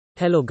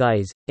Hello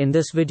guys, in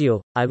this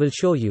video, I will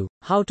show you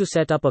how to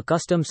set up a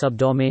custom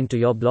subdomain to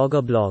your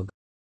Blogger blog.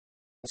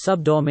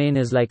 Subdomain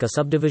is like a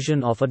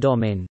subdivision of a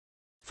domain.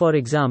 For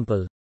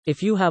example,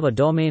 if you have a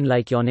domain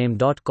like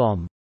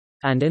yourname.com,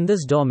 and in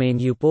this domain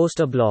you post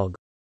a blog,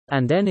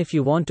 and then if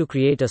you want to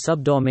create a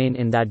subdomain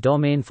in that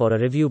domain for a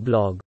review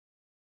blog,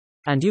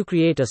 and you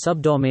create a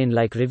subdomain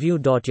like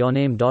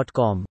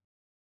review.yourname.com,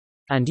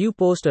 and you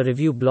post a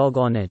review blog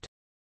on it.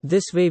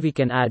 This way we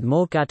can add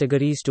more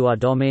categories to our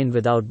domain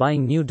without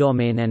buying new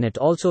domain, and it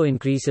also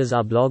increases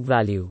our blog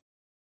value.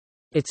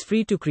 It's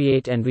free to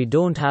create and we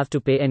don't have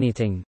to pay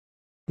anything.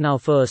 Now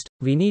first,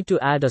 we need to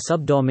add a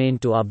subdomain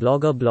to our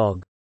Blogger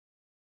blog.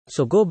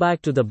 So go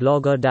back to the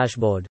Blogger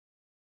dashboard.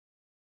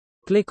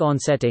 Click on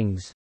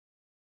Settings.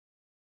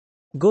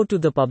 Go to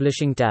the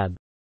Publishing tab.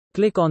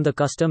 Click on the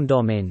Custom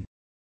Domain.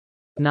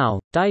 Now,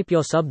 type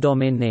your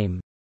subdomain name.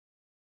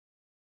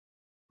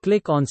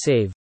 Click on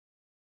Save.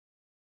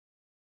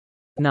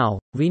 Now,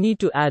 we need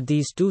to add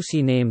these two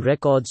CNAME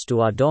records to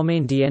our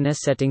domain DNS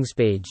settings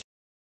page.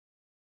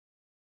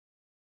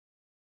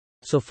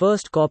 So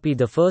first copy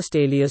the first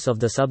alias of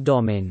the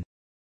subdomain.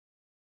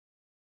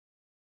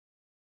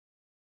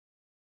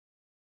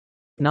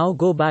 Now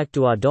go back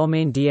to our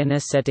domain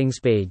DNS settings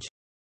page.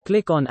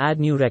 Click on Add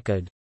New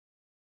Record.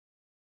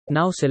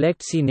 Now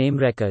select CNAME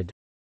record.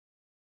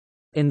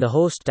 In the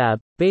Host tab,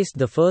 paste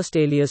the first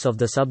alias of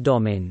the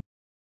subdomain.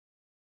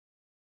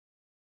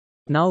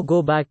 Now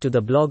go back to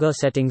the Blogger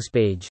settings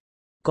page.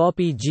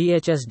 Copy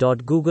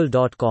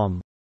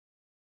ghs.google.com.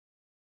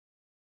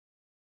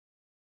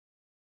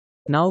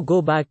 Now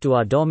go back to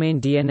our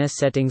domain DNS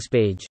settings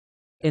page.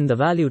 In the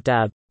Value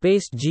tab,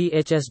 paste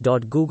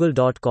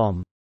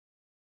ghs.google.com.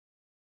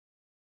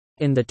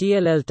 In the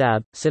TLL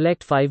tab,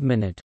 select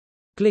 5-minute.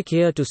 Click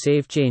here to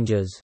save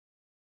changes.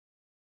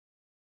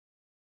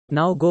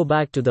 Now go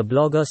back to the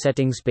Blogger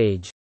settings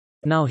page.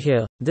 Now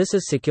here, this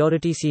is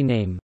security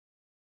CNAME.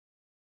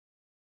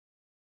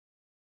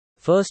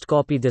 First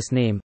copy this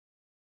name.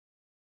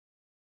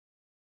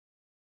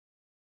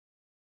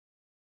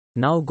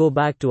 Now go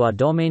back to our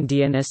domain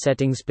DNS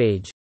settings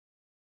page.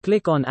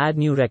 Click on Add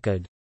New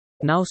Record.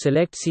 Now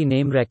select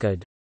CNAME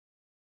record.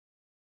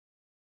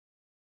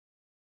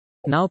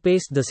 Now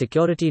paste the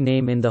security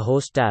name in the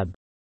Host tab.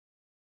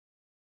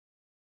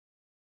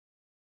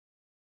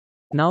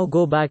 Now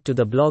go back to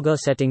the Blogger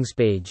settings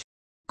page.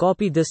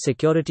 Copy this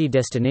security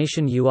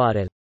destination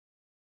URL.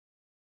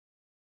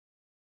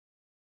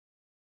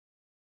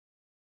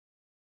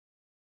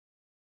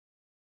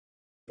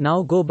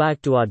 Now go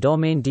back to our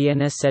domain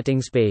DNS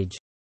settings page.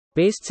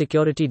 Paste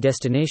security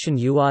destination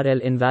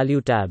URL in Value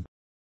tab.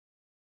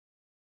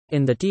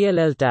 In the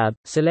TLL tab,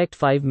 select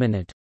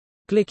 5-minute.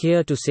 Click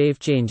here to save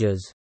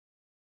changes.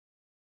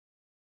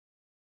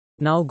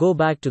 Now go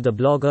back to the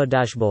Blogger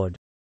dashboard.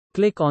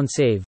 Click on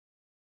Save.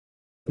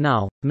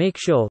 Now, make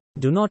sure,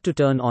 do not to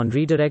turn on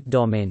redirect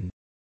domain.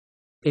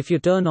 If you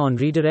turn on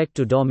redirect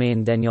to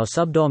domain, then your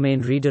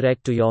subdomain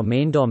redirect to your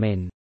main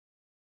domain.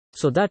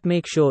 So that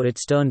make sure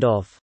it's turned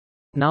off.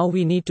 Now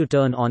we need to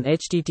turn on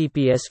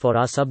HTTPS for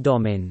our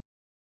subdomain.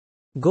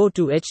 Go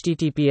to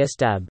HTTPS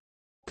tab.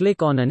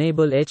 Click on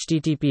Enable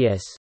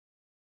HTTPS.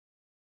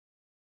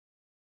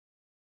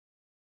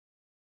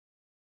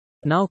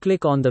 Now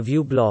click on the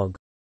View blog.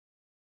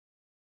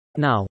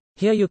 Now,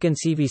 here you can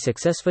see we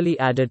successfully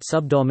added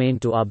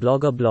subdomain to our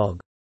Blogger blog.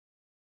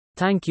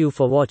 Thank you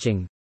for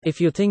watching.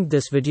 If you think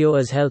this video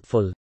is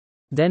helpful,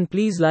 then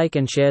please like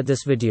and share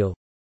this video.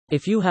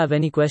 If you have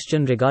any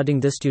question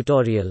regarding this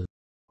tutorial,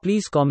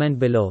 please comment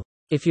below.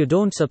 If you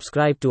don't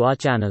subscribe to our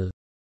channel,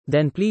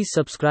 then please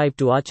subscribe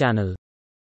to our channel.